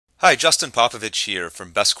Hi, Justin Popovich here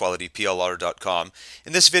from bestqualityplr.com.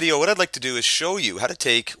 In this video, what I'd like to do is show you how to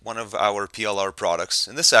take one of our PLR products,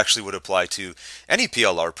 and this actually would apply to any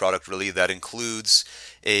PLR product really that includes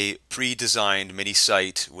a pre-designed mini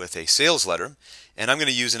site with a sales letter. And I'm going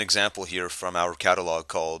to use an example here from our catalog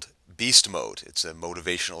called Beast Mode. It's a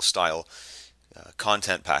motivational style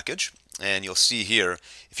content package. And you'll see here,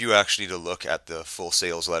 if you actually to look at the full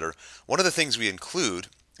sales letter, one of the things we include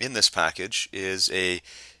in this package is a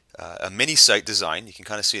mini site design. You can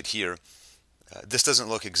kind of see it here. This doesn't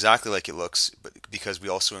look exactly like it looks, but because we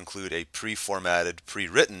also include a pre-formatted,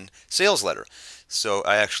 pre-written sales letter. So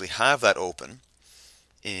I actually have that open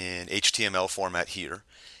in HTML format here.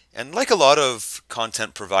 And like a lot of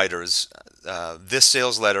content providers, this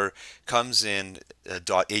sales letter comes in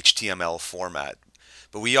 .html format.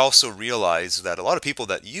 But we also realize that a lot of people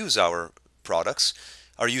that use our products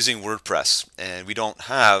are using WordPress, and we don't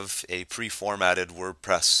have a pre-formatted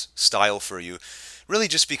WordPress style for you, really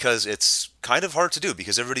just because it's kind of hard to do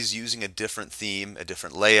because everybody's using a different theme, a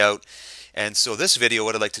different layout. And so this video,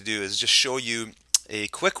 what I'd like to do is just show you a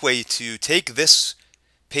quick way to take this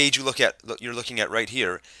page you're looking at right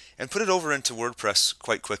here and put it over into WordPress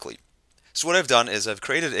quite quickly. So what I've done is I've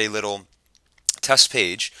created a little test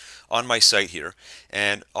page on my site here,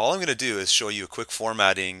 and all I'm going to do is show you a quick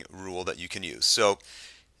formatting rule that you can use. So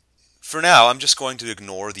for now, I'm just going to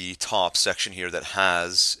ignore the top section here that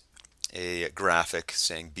has a graphic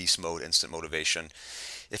saying Beast Mode Instant Motivation.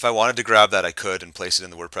 If I wanted to grab that, I could and place it in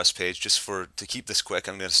the WordPress page. To keep this quick,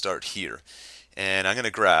 I'm going to start here. And I'm going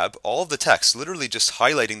to grab all of the text, literally just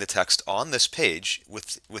highlighting the text on this page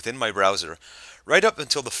within my browser, right up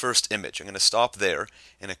until the first image. I'm going to stop there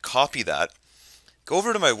and copy that. Go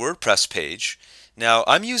over to my WordPress page. Now,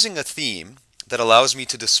 I'm using a theme that allows me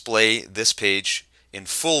to display this page in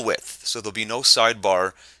full width, so there'll be no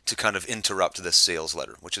sidebar to kind of interrupt this sales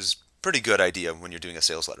letter, which is a pretty good idea when you're doing a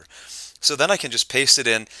sales letter. So then I can just paste it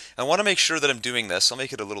in. I want to make sure that I'm doing this. I'll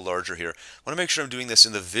make it a little larger here. I want to make sure I'm doing this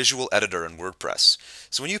in the visual editor in WordPress.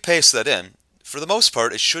 So when you paste that in, for the most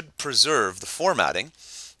part, it should preserve the formatting.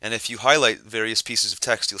 And if you highlight various pieces of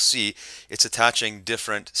text, you'll see it's attaching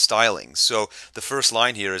different stylings. So the first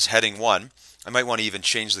line here is heading 1. I might want to even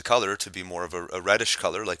change the color to be more of a reddish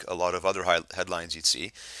color, like a lot of other headlines you'd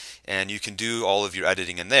see. And you can do all of your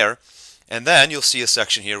editing in there. And then you'll see a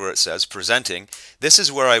section here where it says presenting. This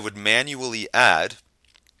is where I would manually add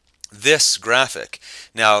this graphic.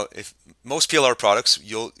 Now, if most PLR products,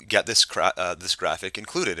 you'll get this graphic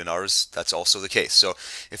included. In ours, that's also the case. So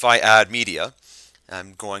if I add media,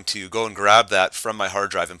 I'm going to go and grab that from my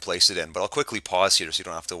hard drive and place it in. But I'll quickly pause here so you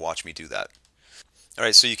don't have to watch me do that.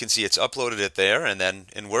 Alright, so you can see it's uploaded it there, and then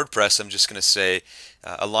in WordPress I'm just going to say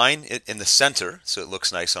align it in the center so it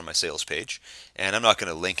looks nice on my sales page. And I'm not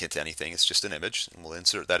going to link it to anything, it's just an image, and we'll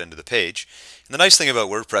insert that into the page. And the nice thing about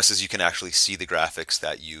WordPress is you can actually see the graphics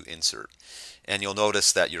that you insert. And you'll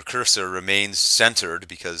notice that your cursor remains centered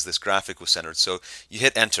because this graphic was centered. So you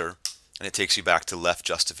hit enter and it takes you back to left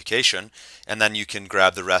justification, and then you can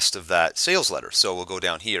grab the rest of that sales letter. So we'll go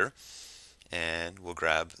down here and we'll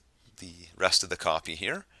grab the rest of the copy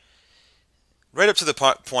here, right up to the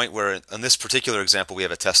point where in this particular example we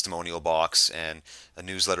have a testimonial box and a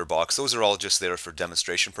newsletter box. Those are all just there for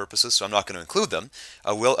demonstration purposes, so I'm not going to include them.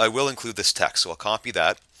 I will include this text, so I'll copy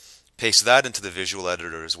that, paste that into the visual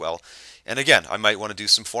editor as well. And again, I might want to do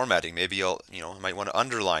some formatting. Maybe I might want to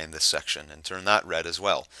underline this section and turn that red as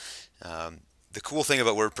well. The cool thing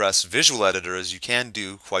about WordPress visual editor is you can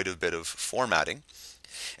do quite a bit of formatting.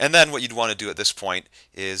 And then what you'd want to do at this point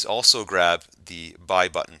is also grab the buy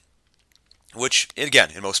button, which again,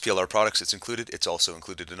 in most PLR products it's included. It's also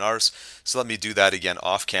included in ours. So let me do that again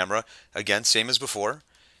off camera. Again, same as before,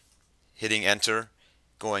 hitting enter,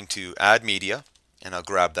 going to add media, and I'll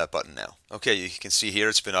grab that button now. Okay, you can see here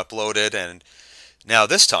it's been uploaded, and now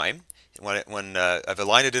this time, when I've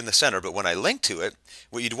aligned it in the center, but when I link to it,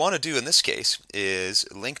 what you'd want to do in this case is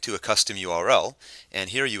link to a custom URL, and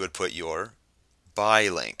here you would put your buy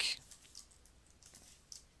link.com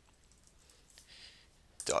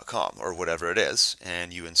or whatever it is,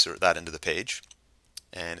 and you insert that into the page,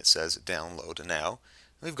 and it says download now.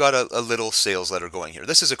 We've got a little sales letter going here.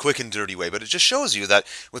 This is a quick and dirty way, but it just shows you that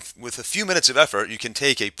with a few minutes of effort, you can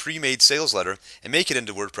take a pre-made sales letter and make it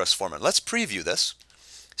into WordPress format. Let's preview this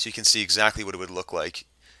so you can see exactly what it would look like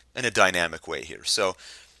in a dynamic way here. So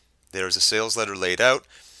there's a sales letter laid out.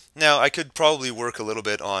 Now I could probably work a little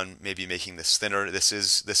bit on maybe making this thinner. This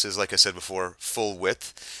is like I said before, full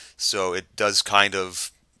width, so it does kind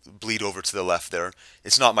of bleed over to the left there.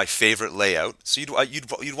 It's not my favorite layout, so you'd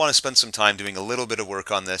want to spend some time doing a little bit of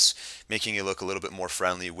work on this, making it look a little bit more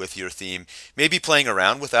friendly with your theme. Maybe playing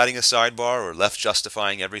around with adding a sidebar or left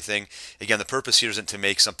justifying everything. Again, the purpose here isn't to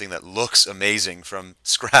make something that looks amazing from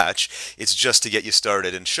scratch. It's just to get you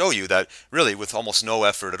started and show you that really with almost no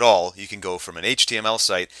effort at all, you can go from an HTML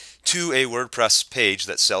site to a WordPress page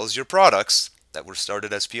that sells your products that were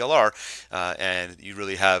started as PLR, and you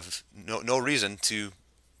really have no reason to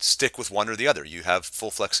stick with one or the other. You have full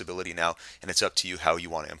flexibility now, and it's up to you how you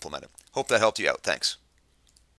want to implement it. Hope that helped you out. Thanks.